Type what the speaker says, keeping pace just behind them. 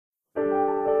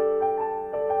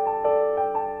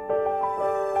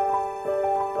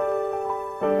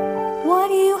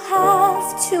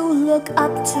look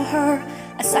up to her?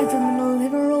 Aside from in a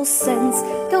literal sense,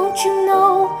 don't you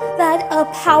know that a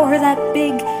power that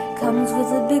big comes with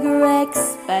a bigger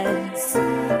expense?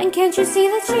 And can't you see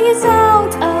that she's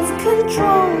out of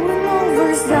control and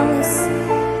overzealous?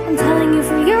 I'm telling you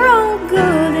for your own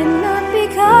good and not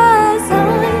because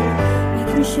I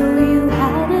can show you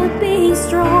how to be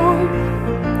strong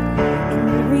in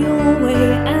the real way.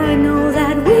 And I know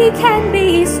that we can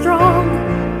be strong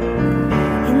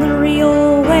in the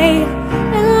real way.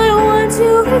 And I want to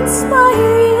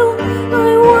inspire you,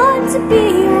 I want to be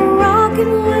your rock,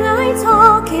 and when I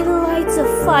talk it lights a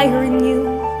fire in you.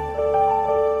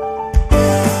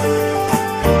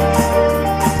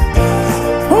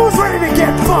 Who's ready to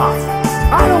get buff?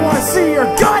 I don't want to see your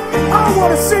gut, I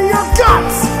want to see your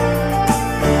guts!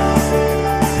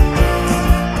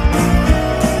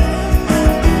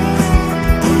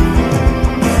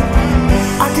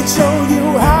 I can show you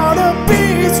how to be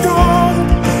strong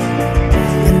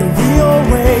in the real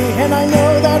way, and I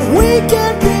know that we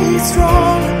can be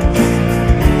strong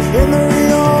in the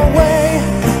real way.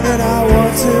 And I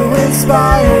want to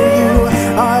inspire you,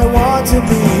 I want to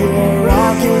be your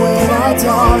rock, and when I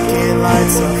talk it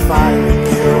lights a fire in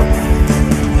you.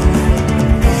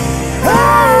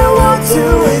 I want to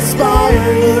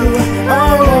inspire you,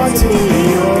 I want to be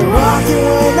your rock, and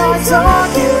when I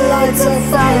talk it lights a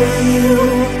fire in you.